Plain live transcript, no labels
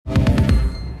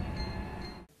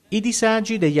I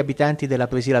disagi degli abitanti della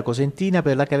Presila cosentina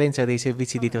per la carenza dei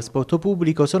servizi di trasporto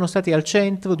pubblico sono stati al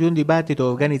centro di un dibattito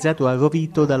organizzato a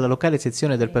Rovito dalla locale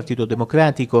sezione del Partito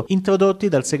Democratico. Introdotti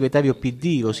dal segretario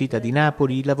PD Rosita di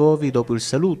Napoli, i lavori, dopo il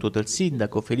saluto del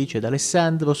sindaco Felice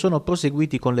D'Alessandro, sono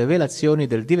proseguiti con le relazioni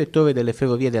del direttore delle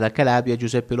ferrovie della Calabria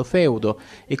Giuseppe Lofeudo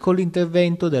e con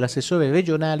l'intervento dell'assessore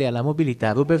regionale alla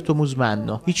mobilità Roberto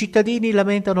Musmanno. I cittadini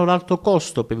lamentano l'alto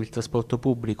costo per il trasporto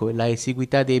pubblico e la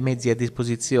esiguità dei mezzi a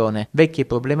disposizione. Vecchie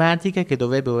problematiche che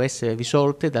dovrebbero essere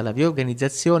risolte dalla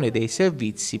riorganizzazione dei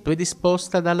servizi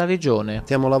predisposta dalla Regione.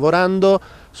 Stiamo lavorando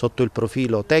sotto il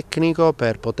profilo tecnico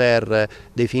per poter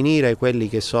definire quelli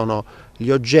che sono gli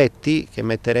oggetti che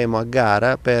metteremo a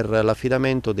gara per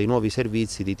l'affidamento dei nuovi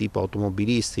servizi di tipo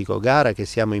automobilistico, gara che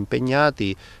siamo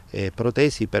impegnati e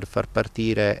protesi per far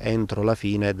partire entro la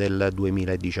fine del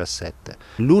 2017.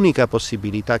 L'unica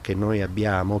possibilità che noi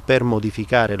abbiamo per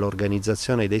modificare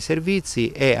l'organizzazione dei servizi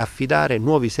è affidare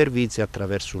nuovi servizi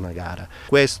attraverso una gara.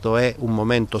 Questo è un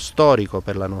momento storico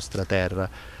per la nostra terra,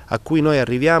 a cui noi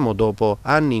arriviamo dopo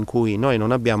anni in cui noi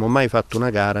non abbiamo mai fatto una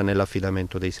gara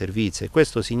nell'affidamento dei servizi, e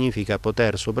questo significa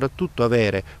poter soprattutto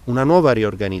avere una nuova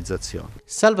riorganizzazione.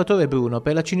 Salvatore Bruno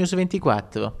per la CNews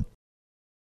 24.